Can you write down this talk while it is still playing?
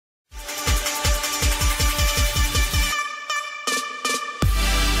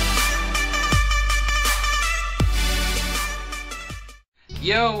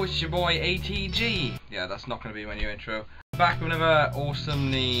Yo, it's your boy ATG. Yeah, that's not going to be my new intro. Back with another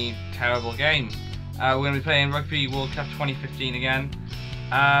awesomely terrible game. We're going to be playing Rugby World Cup 2015 again.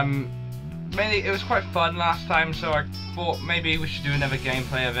 Mainly, it was quite fun last time, so I thought maybe we should do another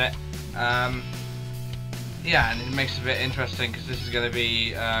gameplay of it. Yeah, and it makes it a bit interesting because this is going to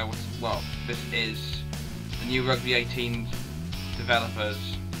be, well, this is the new Rugby 18 developers,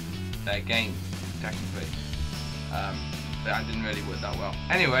 their game, technically. I didn't really word that well.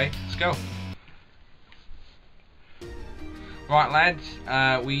 Anyway, let's go. Right,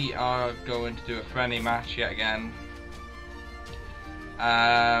 lads, we are going to do a friendly match yet again.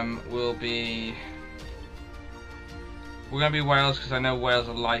 We're going to be Wales because I know Wales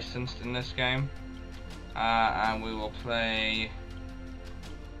are licensed in this game. And we will play.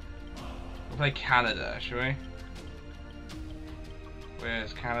 We'll play Canada, shall we?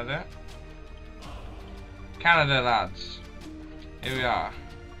 Where's Canada? Canada, lads. Here we are.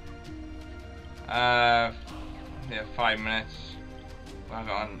 Yeah, 5 minutes. We'll have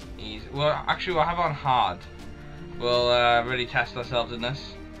it on easy. Well, actually, we'll have it on hard. We'll really test ourselves in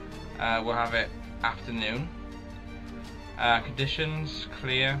this. We'll have it afternoon. Conditions: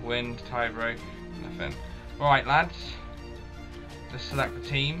 clear, wind, tie break, nothing. Right, lads. Let's select the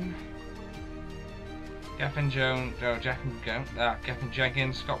team. Geffen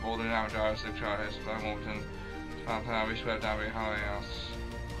Jenkins, Scott Baldwin, Aaron Giles, Luke Charles, Glenn Walton, Valentine, Sweat, Darby, Holly else.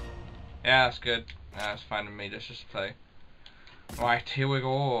 Yeah, that's good. That's fine with me. Let's just play. Right, here we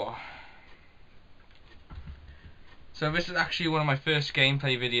go. So this is actually one of my first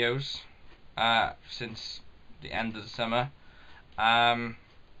gameplay videos since the end of the summer.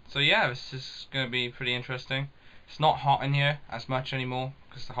 So yeah, this is going to be pretty interesting. It's not hot in here as much anymore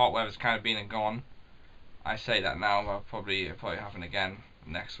because the hot weather's kind of been and gone. I say that now, but it'll probably happen again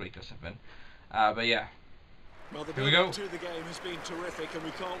next week or something. But yeah. Well, the here we go. To the game has been terrific, and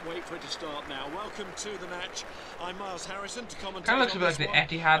we can't wait for it to start now. Welcome to the match. I'm Miles Harrison to commentate. Kind of looks a bit like the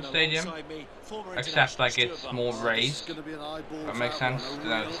Etihad Stadium, except like it's more raised. That makes sense.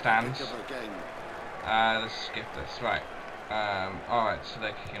 The stands. Let's skip this. Right. Alright, so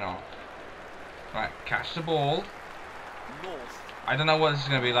they're kicking off. Right, catch the ball. I don't know what this is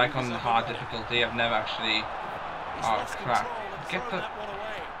going to be like on hard difficulty. I've never actually. Oh crap! Get the.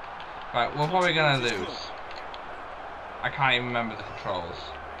 Right, we're probably going to lose. I can't even remember the controls,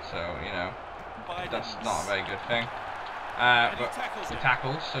 so you know that's not a very good thing. But the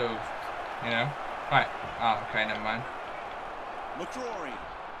tackles, so you know. Right. Oh, okay, never mind.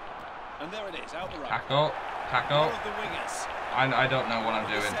 And there it is, out the right. Tackle. Tackle. I don't know what I'm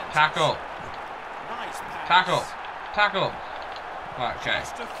doing. Tackle. Tackle. Tackle. Right, okay.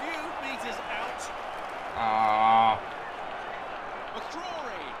 Just a few meters out.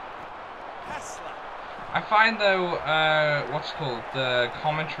 I find though, what's called the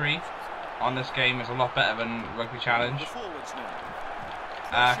commentary on this game is a lot better than Rugby Challenge.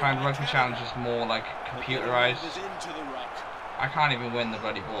 I find Rugby Challenge is more like computerized. I can't even win the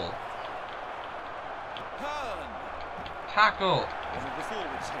bloody ball. Tackle.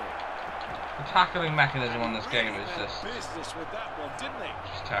 The tackling mechanism on this game is just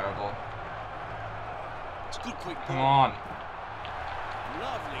terrible. Come on.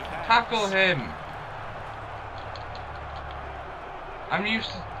 Tackle him. I'm used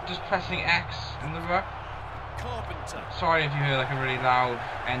to just pressing X in the ruck. Sorry if you hear like a really loud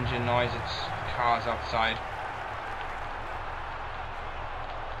engine noise, it's cars outside.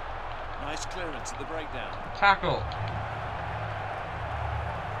 Nice clearance at the breakdown. Tackle.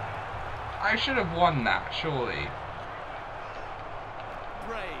 I should have won that, surely.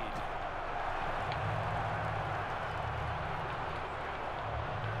 Braid.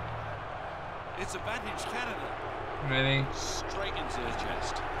 It's advantage Canada. Really? Straight into his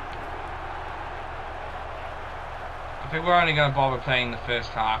chest. I think we're only going to bother playing the first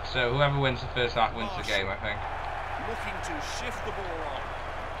half, so whoever wins the first half wins the game, I think. Looking to shift the ball on.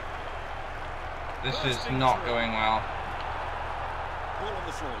 This is not going well. Ball on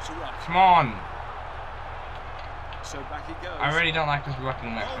the floor to ruck. Come on! So back it goes. I really don't like this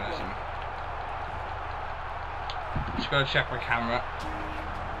rucking mechanism. Just gotta check my camera.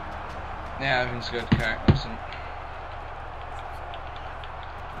 Yeah, everything's good. Okay, listen.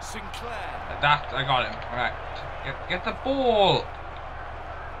 Sinclair. That, I got him. Alright. Get the ball!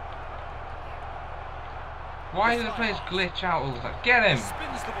 Why do the players glitch out all the time? Get him!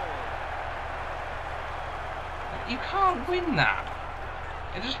 Spins the ball. You can't win that.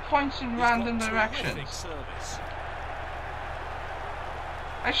 It just points in random directions.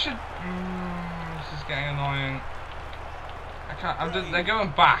 I should. This is getting annoying. I can't. They're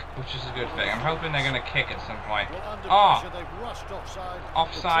going back, which is a good thing. I'm hoping they're going to kick at some point. Oh!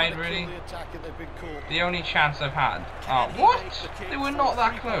 Offside, really? The only chance I've had. Oh, what? They were not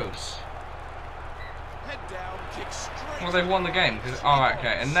that close. Well, they've won the game. Alright,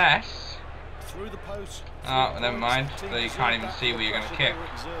 okay. Unless... Oh, never mind. So you can't even see where you're going to kick.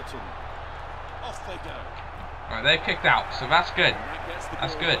 Alright, they've kicked out, so that's good.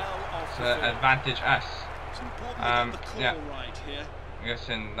 That's good. So advantage us. Yeah. I'm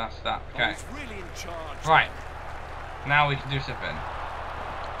guessing that's that. Okay. Right. Now we can do something.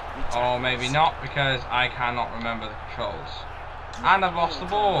 Or maybe not, because I cannot remember the controls. And I've lost the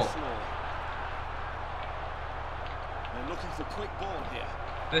ball. They're looking for quick ball here.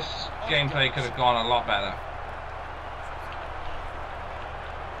 This gameplay could have gone a lot better.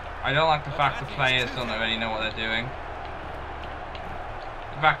 I don't like the fact the players don't really know what they're doing.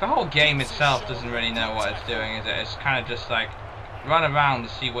 In fact, the whole game itself doesn't really know what it's doing, is it? It's kind of just like run around to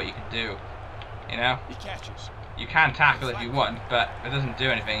see what you can do. You know? You can tackle if you want, but it doesn't do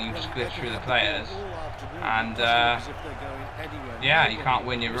anything. You just glitch through the players. And, yeah, you can't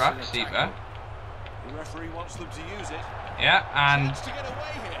win your rucks either. The referee wants them to use it. Yeah, and...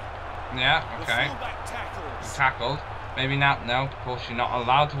 Yeah, okay. Tackled. Maybe not. No, of course you're not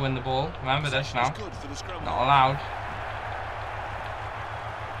allowed to win the ball. Remember this now. Not allowed.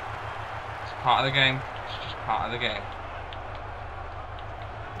 It's part of the game. It's just part of the game.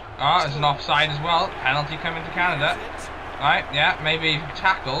 Oh, there's an offside as well. Penalty coming to Canada. Right, yeah, maybe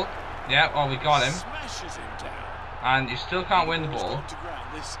tackle. Yeah, well, we got him. And you still can't win the ball.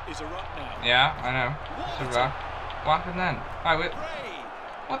 Yeah, I know. It's a ruck. What happened then? Right, wait.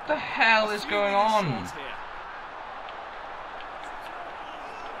 What the hell is going on?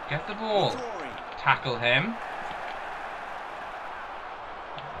 Get the ball. Tackle him.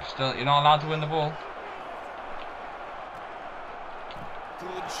 Still, you're not allowed to win the ball.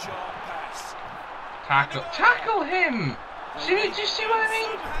 Good short pass. Tackle him! Do you see what I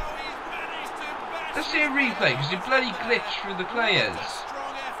mean? Let's see a replay, because you bloody glitch through the players.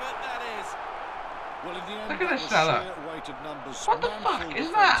 Look at this fella. What the fuck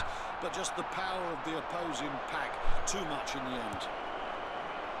is that? But just the power of the opposing pack too much in the end.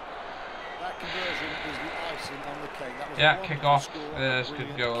 That conversion is the icing on the cake. That was yeah, kick off. This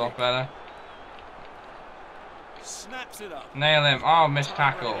could go a lot better. Snaps it up. Nail him. Oh, missed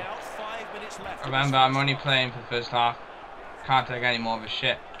tackle. Remember, I'm only playing for the first half. Can't take any more of a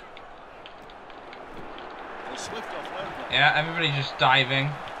shit. Yeah, everybody's just diving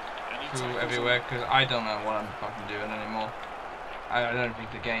through everywhere because I don't know what I'm fucking doing anymore. I don't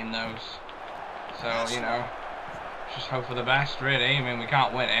think the game knows. So, you know, just hope for the best, really. I mean, we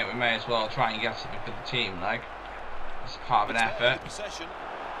can't win it. We may as well try and get something for the team, like. It's part of an effort.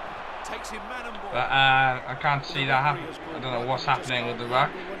 But I can't see that happen. I don't know what's happening with the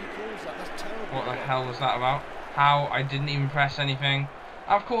ruck. What the hell was that about? How I didn't even press anything.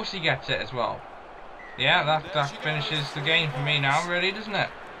 Of course he gets it as well. Yeah, that finishes the game for me now, really, doesn't it?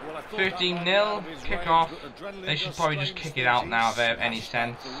 15-0, kick off. They should probably just kick it out now if they have any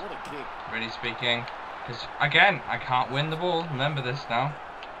sense, really speaking. Because, again, I can't win the ball. Remember this now.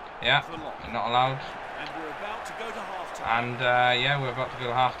 Yeah, you're not allowed. And, yeah, we're about to go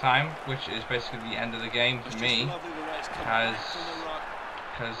to half-time, which is basically the end of the game for me.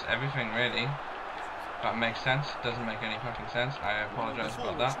 Because everything, really. If that makes sense. Doesn't make any fucking sense. I apologise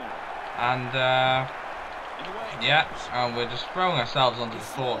about that. And, yeah, we're just throwing ourselves onto the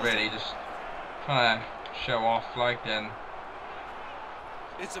floor, really, just trying to show off, like, and...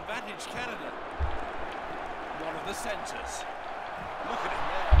 It's advantage Canada. One of the centres. Look at him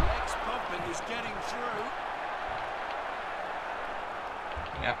there, legs pumping, he's getting through.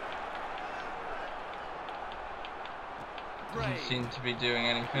 Yeah. Doesn't seem to be doing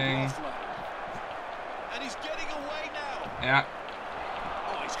anything. And he's getting away now. Yeah.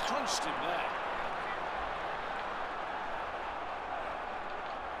 Oh, he's crunched him there.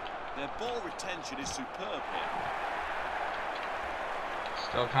 Their ball retention is superb here.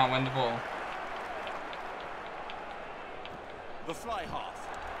 Still can't win the ball. The fly half.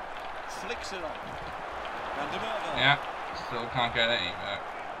 Flicks it on. Yeah, still can't get it either.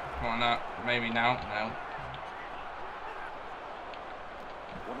 Come on now. Maybe now. No.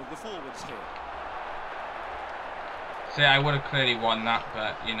 One of the forwards here. See, I would have clearly won that,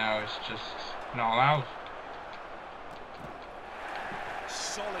 but, you know, it's just not allowed.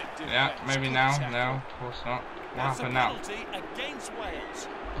 Solid defense. Yeah, maybe now. No, of course not. What happened now? Against Wales.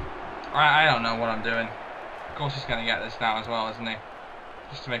 I don't know what I'm doing. Of course he's going to get this now as well, isn't he?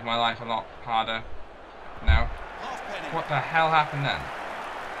 Just to make my life a lot harder. No. What the hell happened then?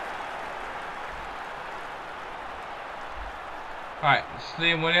 Right, it's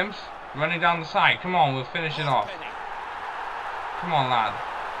Liam Williams running down the side. Come on, we'll finish it off. Come on, lad.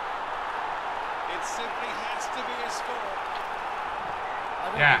 It simply has to be a score.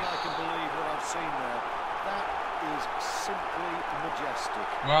 I don't think I can believe what I've seen there. That is simply majestic.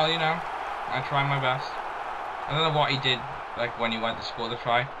 Well, you know, I try my best. I don't know what he did, like when he went to score the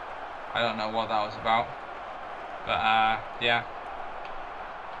try. I don't know what that was about. But yeah,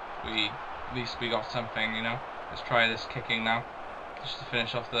 at least we got something, you know. Let's try this kicking now, just to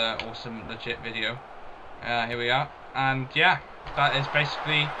finish off the awesome legit video. Here we are, and yeah, that is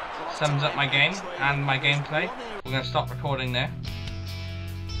basically sums up my game and my gameplay. We're gonna stop recording there.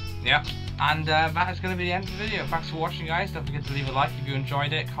 Yep, and that is gonna be the end of the video. Thanks for watching, guys. Don't forget to leave a like if you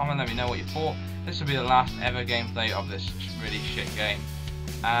enjoyed it. Comment, let me know what you thought. This will be the last ever gameplay of this really shit game.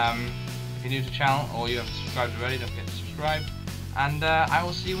 If you're new to the channel or you haven't subscribed already, don't forget to subscribe. And I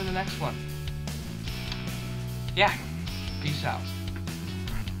will see you in the next one. Yeah, peace out.